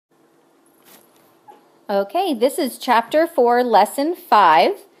Okay, this is Chapter 4, Lesson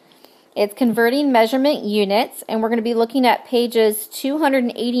 5. It's converting measurement units, and we're going to be looking at pages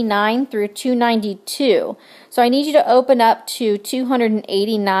 289 through 292. So I need you to open up to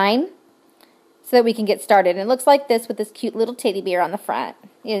 289 so that we can get started. And it looks like this with this cute little teddy bear on the front.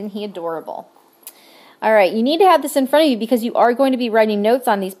 Isn't he adorable? All right, you need to have this in front of you because you are going to be writing notes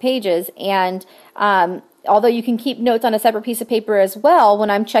on these pages, and although you can keep notes on a separate piece of paper as well,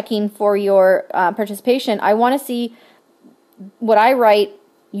 when I'm checking for your participation, I want to see what I write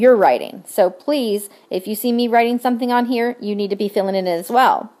you're writing. So please, if you see me writing something on here, you need to be filling it in as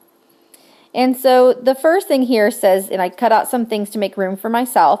well. And so the first thing here says, and I cut out some things to make room for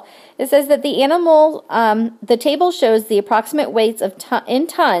myself, it says that the animal, the table shows the approximate weights of in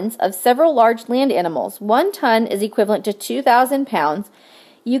tons of several large land animals. 1 ton is equivalent to 2,000 pounds.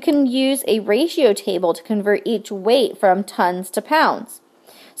 You can use a ratio table to convert each weight from tons to pounds.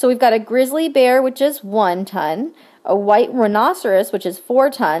 So we've got a grizzly bear, which is 1 ton, a white rhinoceros, which is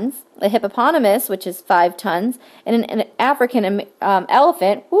 4 tons, a hippopotamus, which is 5 tons, and an African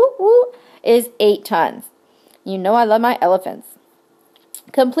elephant, is 8 tons. You know I love my elephants.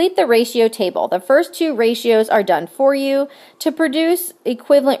 Complete the ratio table. The first 2 ratios are done for you. To produce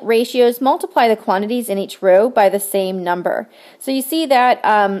equivalent ratios, multiply the quantities in each row by the same number. So you see that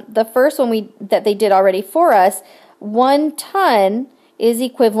the first one that they did already for us, 1 ton is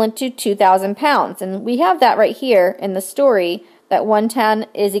equivalent to 2,000 pounds. And we have that right here in the story, that 1 ton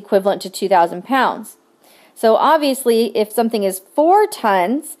is equivalent to 2,000 pounds. So obviously, if something is 4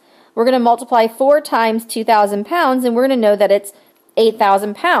 tons, we're going to multiply 4 times 2,000 pounds, and we're going to know that it's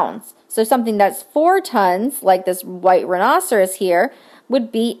 8,000 pounds. So something that's 4 tons, like this white rhinoceros here,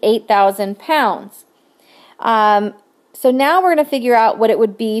 would be 8,000 pounds. So now we're going to figure out what it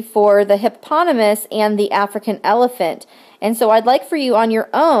would be for the hippopotamus and the African elephant. And so I'd like for you on your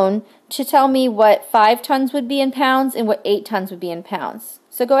own to tell me what 5 tons would be in pounds and what 8 tons would be in pounds.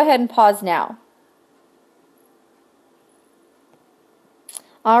 So go ahead and pause now.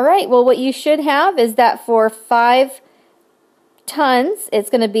 All right, well, what you should have is that for 5 tons, it's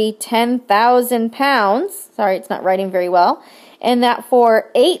going to be 10,000 pounds. Sorry, it's not writing very well. And that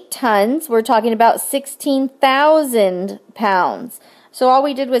for 8 tons, we're talking about 16,000 pounds. So all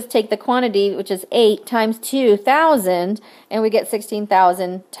we did was take the quantity, which is 8 times 2,000, and we get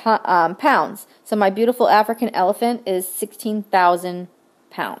 16,000 pounds. So my beautiful African elephant is 16,000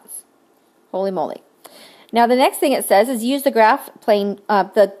 pounds. Holy moly. Now the next thing it says is use the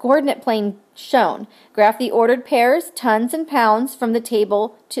the coordinate plane shown. Graph the ordered pairs, tons and pounds, from the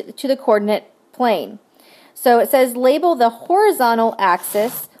table to the coordinate plane. So it says label the horizontal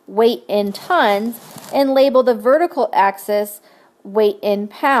axis, weight in tons, and label the vertical axis, weight in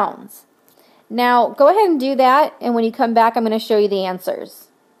pounds. Now go ahead and do that, and when you come back I'm going to show you the answers.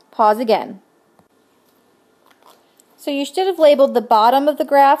 Pause again. So you should have labeled the bottom of the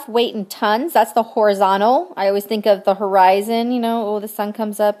graph weight in tons. That's the horizontal. I always think of the horizon, you know, oh, the sun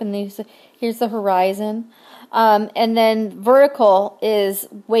comes up and here's the horizon. And then vertical is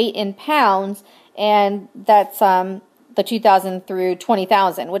weight in pounds, and that's the 2,000 through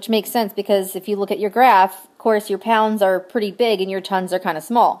 20,000, which makes sense because if you look at your graph, of course, your pounds are pretty big and your tons are kind of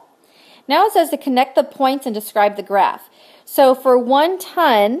small. Now it says to connect the points and describe the graph. So for 1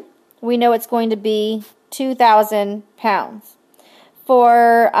 ton, we know it's going to be 2,000 pounds.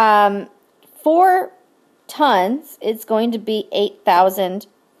 For 4 tons, it's going to be 8,000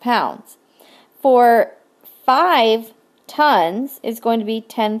 pounds. For 5 tons, it's going to be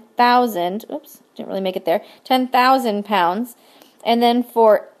 10,000. Oops, didn't really make it there. 10,000 pounds. And then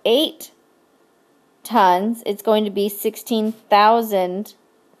for 8 tons, it's going to be 16,000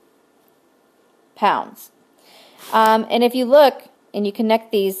 pounds. And if you look and you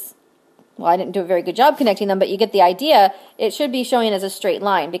connect these, well, I didn't do a very good job connecting them, but you get the idea. It should be showing as a straight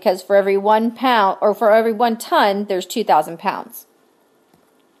line because for every 1 pound, or for every 1 ton, there's 2,000 pounds.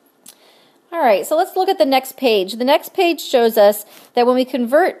 All right, so let's look at the next page. The next page shows us that when we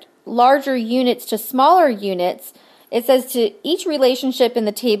convert larger units to smaller units, it says to each relationship in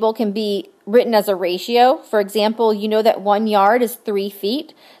the table can be written as a ratio. For example, you know that 1 yard is 3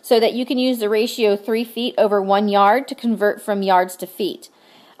 feet, so that you can use the ratio 3 feet over 1 yard to convert from yards to feet.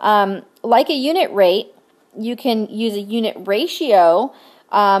 Like a unit rate, you can use a unit ratio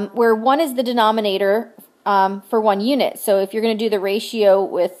where 1 is the denominator for 1 unit. So if you're going to do the ratio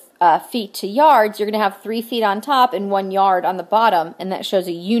with feet to yards, you're going to have 3 feet on top and 1 yard on the bottom, and that shows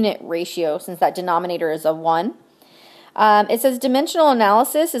a unit ratio since that denominator is a 1. It says dimensional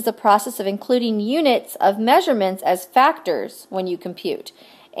analysis is the process of including units of measurements as factors when you compute.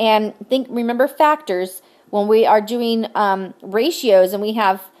 And remember factors, when we are doing ratios and we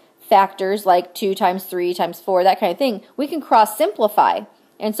have factors like 2 times 3 times 4, that kind of thing, we can cross simplify.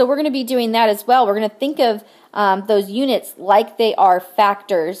 And so we're going to be doing that as well. We're going to think of those units like they are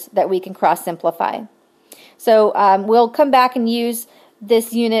factors that we can cross simplify. So we'll come back and use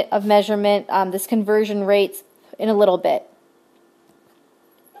this unit of measurement, this conversion rates, in a little bit.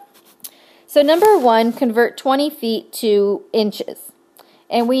 So number 1, convert 20 feet to inches.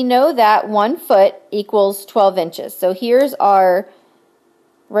 And we know that 1 foot equals 12 inches. So here's our,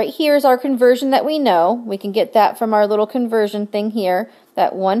 right here is our conversion that we know. We can get that from our little conversion thing here,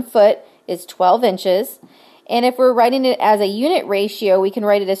 that 1 foot is 12 inches. And if we're writing it as a unit ratio, we can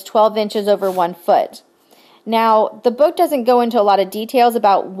write it as 12 inches over 1 foot. Now, the book doesn't go into a lot of details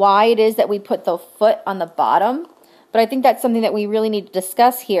about why it is that we put the foot on the bottom, but I think that's something that we really need to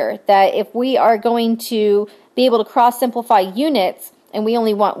discuss here, that if we are going to be able to cross-simplify units and we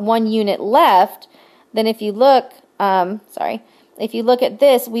only want 1 unit left, then if you look, if you look at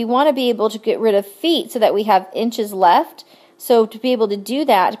this, we want to be able to get rid of feet so that we have inches left. So to be able to do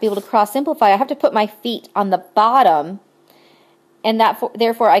that, to be able to cross-simplify, I have to put my feet on the bottom, and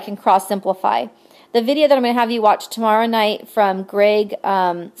therefore I can cross-simplify. The video that I'm going to have you watch tomorrow night from Greg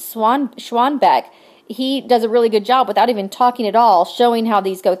Schwanbeck, he does a really good job without even talking at all, showing how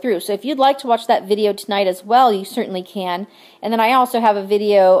these go through. So if you'd like to watch that video tonight as well, you certainly can. And then I also have a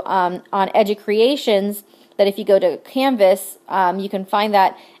video on EduCreations that if you go to Canvas, you can find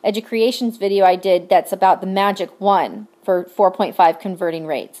that EduCreations video I did that's about the magic 1 for 4.5 converting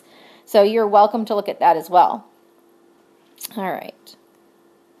rates. So you're welcome to look at that as well. All right.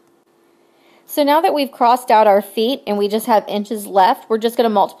 So now that we've crossed out our feet and we just have inches left, we're just going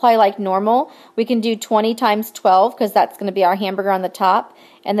to multiply like normal. We can do 20 times 12 because that's going to be our hamburger on the top.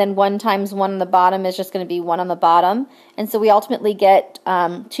 And then 1 times 1 on the bottom is just going to be 1 on the bottom. And so we ultimately get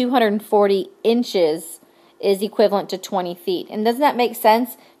 240 inches is equivalent to 20 feet. And doesn't that make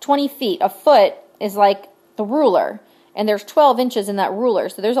sense? 20 feet, a foot is like the ruler. And there's 12 inches in that ruler.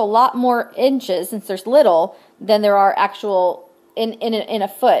 So there's a lot more inches, since there's little, than there are actual in a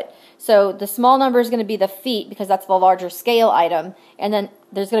foot. So the small number is going to be the feet because that's the larger scale item. And then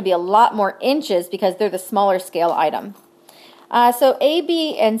there's going to be a lot more inches because they're the smaller scale item. So A,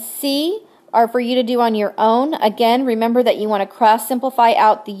 B, and C are for you to do on your own. Again, remember that you want to cross simplify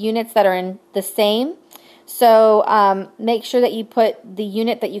out the units that are in the same. So make sure that you put the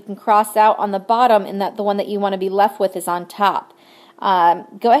unit that you can cross out on the bottom and that the one that you want to be left with is on top.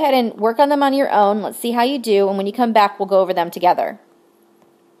 Go ahead and work on them on your own. Let's see how you do, and when you come back, we'll go over them together.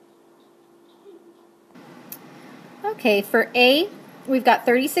 Okay, for A, we've got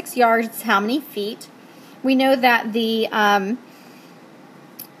 36 yards. How many feet? We know that the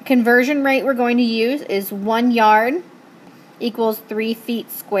conversion rate we're going to use is 1 yard equals 3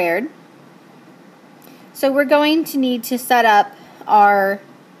 feet squared. So we're going to need to set up our,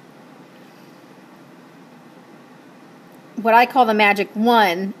 what I call the magic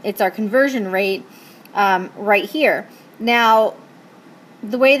 1. It's our conversion rate right here. Now,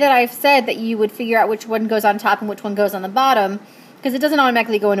 the way that I've said that you would figure out which one goes on top and which one goes on the bottom, because it doesn't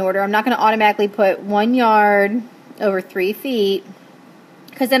automatically go in order. I'm not going to automatically put 1 yard over 3 feet,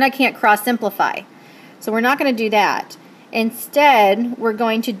 because then I can't cross simplify. So we're not going to do that. Instead, we're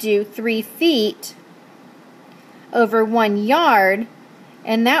going to do 3 feet over 1 yard,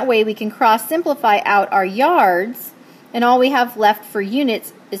 and that way we can cross simplify out our yards, and all we have left for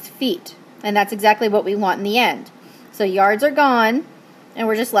units is feet. And that's exactly what we want in the end. So yards are gone, and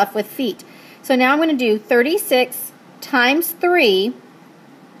we're just left with feet. So now I'm going to do 36 times 3,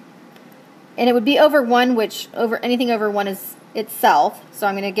 and it would be over 1, which anything over 1 is itself. So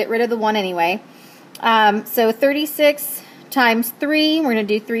I'm going to get rid of the 1 anyway. So 36 times 3, we're going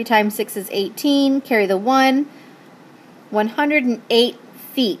to do 3 times 6 is 18, carry the 1. 108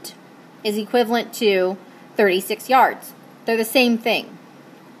 feet is equivalent to 36 yards. They're the same thing.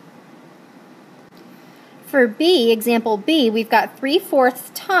 For B, example B, we've got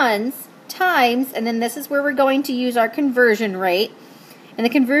 3/4 tons times, and then this is where we're going to use our conversion rate. And the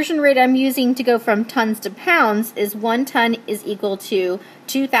conversion rate I'm using to go from tons to pounds is 1 ton is equal to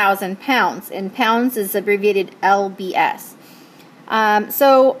 2,000 pounds, and pounds is abbreviated LBS.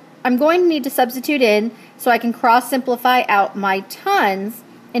 So I'm going to need to substitute in so I can cross simplify out my tons,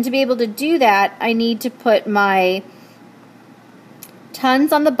 and to be able to do that I need to put my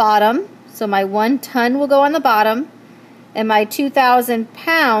tons on the bottom. So my 1 ton will go on the bottom, and my 2,000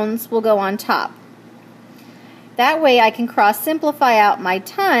 pounds will go on top. That way I can cross simplify out my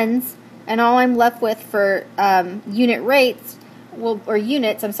tons, and all I'm left with for unit rates,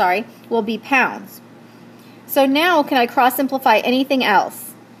 units, will be pounds. So now can I cross simplify anything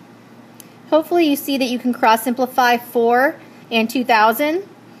else? Hopefully you see that you can cross simplify 4 and 2,000.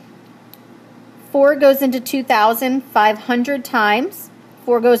 4 goes into 2,000 500 times.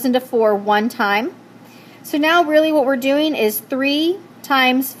 4 goes into 4 one time. So now really what we're doing is 3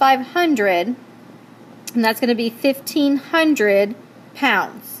 times 500, and that's going to be 1,500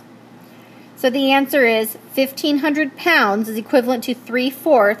 pounds. So the answer is 1,500 pounds is equivalent to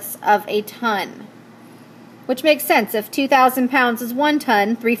 3/4 of a ton. Which makes sense. If 2,000 pounds is 1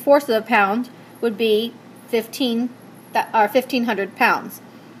 ton, 3/4 of a pound would be 1,500 pounds.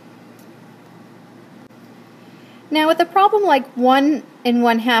 Now with a problem like 1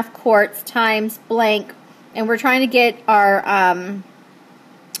 1/2 quarts times blank, and we're trying to get our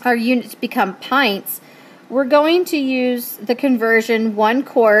unit to become pints, we're going to use the conversion 1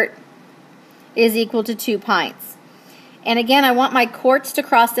 quart is equal to 2 pints. And again, I want my quarts to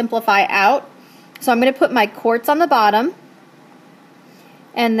cross simplify out. So I'm going to put my quarts on the bottom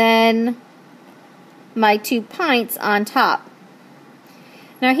and then my 2 pints on top.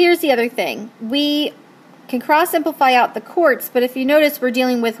 Now here's the other thing. We can cross simplify out the quarts, but if you notice we're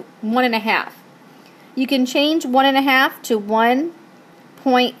dealing with 1 1/2. You can change 1 1/2 to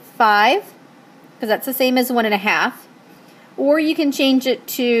 1.5 because that's the same as 1 1/2. Or you can change it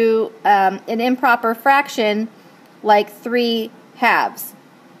to an improper fraction like 3/2.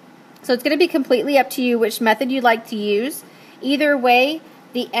 So it's going to be completely up to you which method you'd like to use. Either way,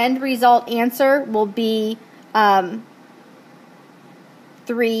 the end result answer will be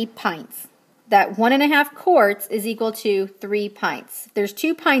 3 pints. That 1 1/2 quarts is equal to 3 pints. If there's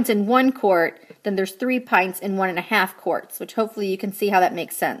 2 pints in 1 quart, then there's 3 pints in 1 1/2 quarts, which hopefully you can see how that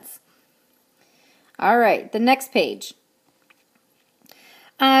makes sense. All right, the next page.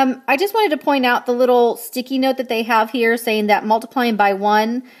 I just wanted to point out the little sticky note that they have here saying that multiplying by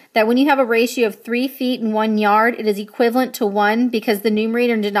 1, that when you have a ratio of 3 feet in 1 yard, it is equivalent to 1 because the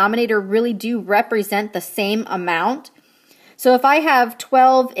numerator and denominator really do represent the same amount. So if I have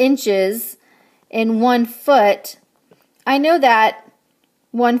 12 inches in 1 foot, I know that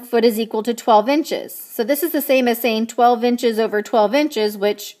 1 foot is equal to 12 inches. So this is the same as saying 12 inches over 12 inches,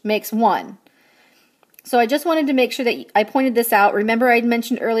 which makes 1. So I just wanted to make sure that I pointed this out. Remember I had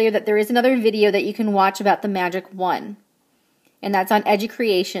mentioned earlier that there is another video that you can watch about the magic 1. And that's on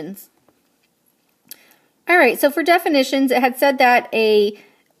EduCreations. Alright, so for definitions, it had said that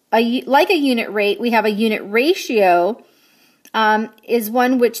like a unit rate, we have a unit ratio is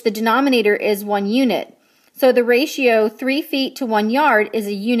one which the denominator is 1 unit. So the ratio 3 feet to 1 yard is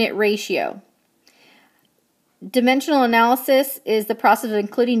a unit ratio. Dimensional analysis is the process of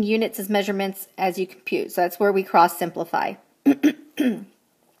including units as measurements as you compute. So that's where we cross simplify.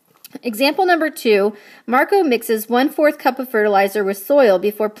 Example number 2, Marco mixes 1/4 cup of fertilizer with soil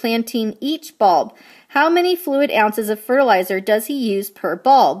before planting each bulb. How many fluid ounces of fertilizer does he use per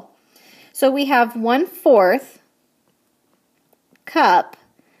bulb? So we have 1/4 cup,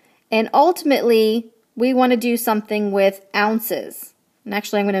 and ultimately we want to do something with ounces. And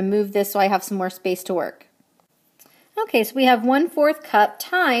actually I'm going to move this so I have some more space to work. Okay, so we have 1/4 cup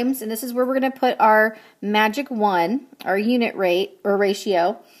times, and this is where we're going to put our magic 1, our unit rate or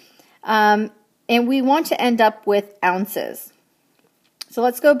ratio, and we want to end up with ounces. So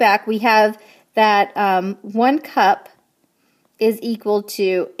let's go back. We have that 1 cup is equal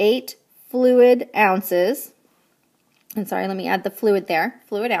to 8 fluid ounces. And sorry, let me add the fluid there,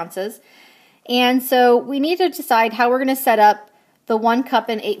 fluid ounces. And so we need to decide how we're going to set up the 1 cup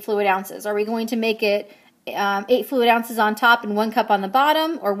and 8 fluid ounces. Are we going to make it 8 fluid ounces on top and 1 cup on the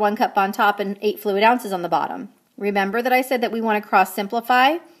bottom, or 1 cup on top and 8 fluid ounces on the bottom? Remember that I said that we want to cross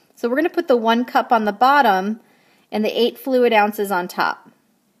simplify? So we're going to put the 1 cup on the bottom and the 8 fluid ounces on top.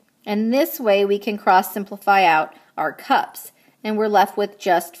 And this way we can cross simplify out our cups, and we're left with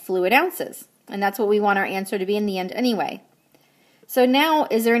just fluid ounces. And that's what we want our answer to be in the end anyway. So now,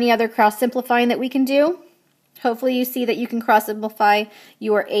 is there any other cross simplifying that we can do? Hopefully you see that you can cross simplify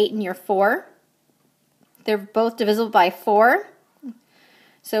your 8 and your 4. They're both divisible by 4.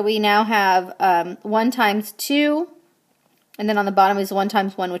 So we now have 1 times 2, and then on the bottom is 1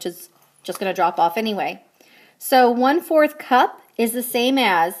 times 1, which is just going to drop off anyway. So 1/4 cup is the same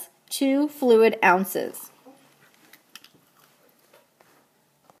as 2 fluid ounces.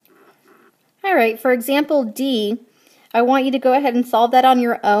 Alright, for example D, I want you to go ahead and solve that on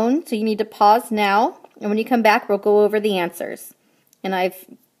your own, so you need to pause now, and when you come back we'll go over the answers. And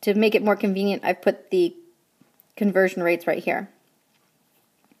to make it more convenient, I've put the conversion rates right here.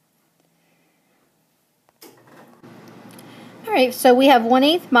 Alright, so we have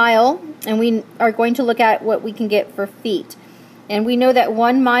 1/8 mile, and we are going to look at what we can get for feet. And we know that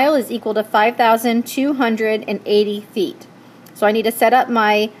 1 mile is equal to 5,280 feet. So I need to set up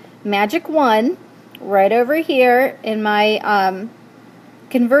my magic 1 right over here in my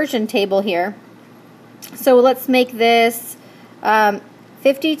conversion table here. So let's make this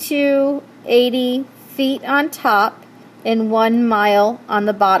 5280 feet on top and 1 mile on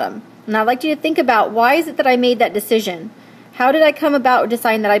the bottom. And I'd like you to think about, why is it that I made that decision? How did I come about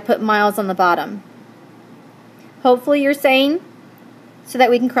deciding that I put miles on the bottom? Hopefully you're saying so that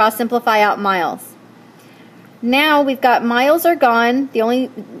we can cross simplify out miles. Now we've got miles are gone. The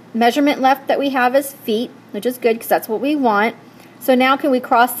only measurement left that we have is feet, which is good because that's what we want. So now can we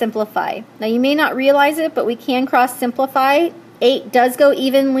cross simplify? Now you may not realize it, but we can cross simplify. 8 does go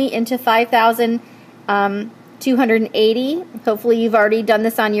evenly into 5,280. Hopefully you've already done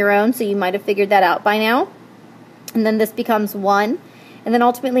this on your own, so you might have figured that out by now. And then this becomes 1. And then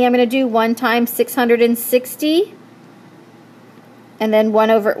ultimately I'm going to do 1 times 660. And then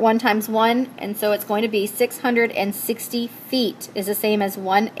 1 times 1. And so it's going to be 660 feet is the same as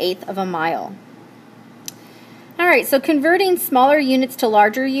 1/8 of a mile. Alright, so converting smaller units to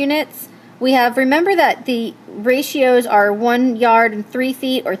larger units, we have, remember that the ratios are 1 yard and 3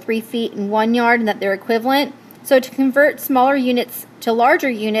 feet, or 3 feet and 1 yard, and that they're equivalent. So to convert smaller units to larger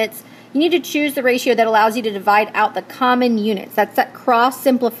units, you need to choose the ratio that allows you to divide out the common units. That's that cross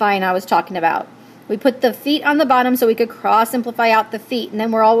simplifying I was talking about. We put the feet on the bottom so we could cross simplify out the feet, and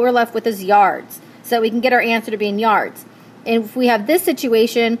then all we're left with is yards, so that we can get our answer to be in yards. And if we have this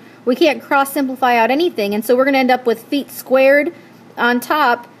situation, we can't cross simplify out anything, and so we're going to end up with feet squared on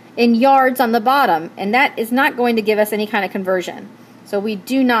top and yards on the bottom, and that is not going to give us any kind of conversion. So we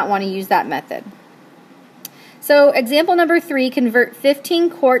do not want to use that method. So example number 3, convert 15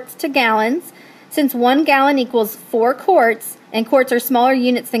 quarts to gallons. Since 1 gallon equals 4 quarts, and quarts are smaller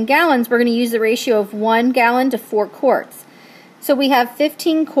units than gallons, we're going to use the ratio of 1 gallon to 4 quarts. So we have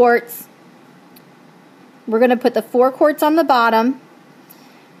 15 quarts. We're going to put the 4 quarts on the bottom.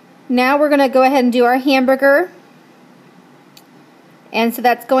 Now we're going to go ahead and do our hamburger. And so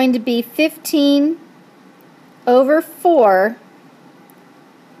that's going to be 15 over 4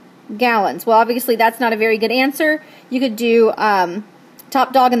 gallons. Well, obviously that's not a very good answer. You could do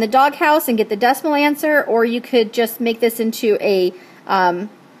top dog in the doghouse and get the decimal answer, or you could just make this into a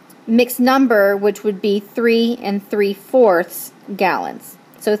mixed number, which would be 3 3/4 gallons.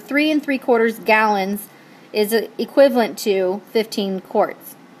 So 3 3/4 gallons is equivalent to 15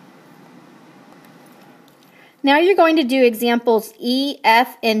 quarts. Now you're going to do examples E,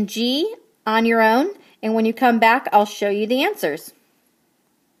 F, and G on your own, and when you come back, I'll show you the answers.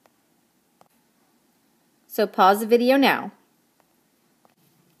 So pause the video now.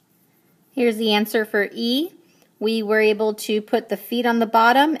 Here's the answer for E. We were able to put the feet on the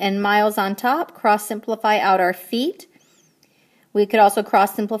bottom and miles on top, cross simplify out our feet. We could also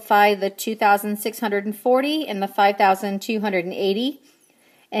cross simplify the 2,640 and the 5,280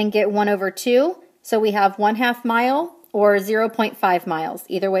 and get 1 over 2. So we have 1/2 mile or 0.5 miles.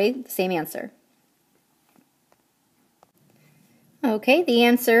 Either way, the same answer. Okay, the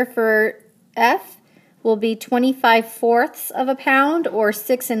answer for F will be 25/4 of a pound or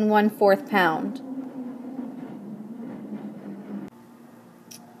 6 1/4 pound.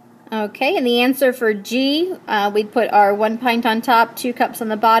 Okay, and the answer for G, we'd put our 1 pint on top, 2 cups on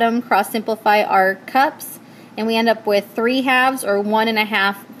the bottom, cross simplify our cups, and we end up with 3/2 or 1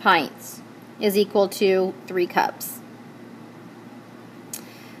 1/2 pints is equal to 3 cups.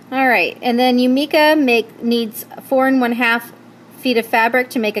 Alright, and then Yumika needs 4 1/2 feet of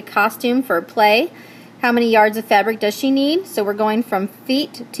fabric to make a costume for a play. How many yards of fabric does she need? So we're going from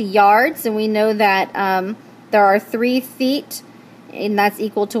feet to yards, and we know that there are 3 feet, and that's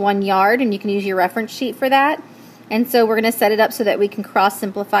equal to 1 yard, and you can use your reference sheet for that. And so we're going to set it up so that we can cross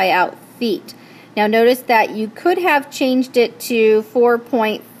simplify out feet. Now notice that you could have changed it to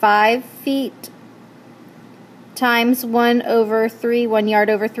 4.5 feet times 1 over 3, 1 yard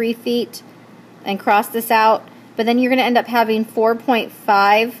over 3 feet, and cross this out. But then you're going to end up having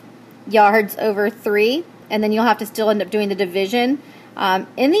 4.5 yards over 3, and then you'll have to still end up doing the division.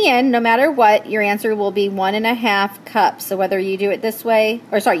 In the end, no matter what, your answer will be 1 1/2 cups. So whether you do it this way,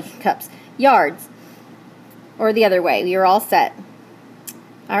 or sorry, cups, yards, or the other way, you're all set.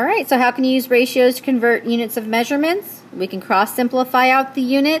 Alright, so how can you use ratios to convert units of measurements? We can cross simplify out the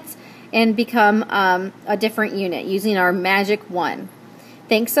units and become a different unit using our magic 1.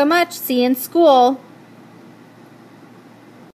 Thanks so much. See you in school.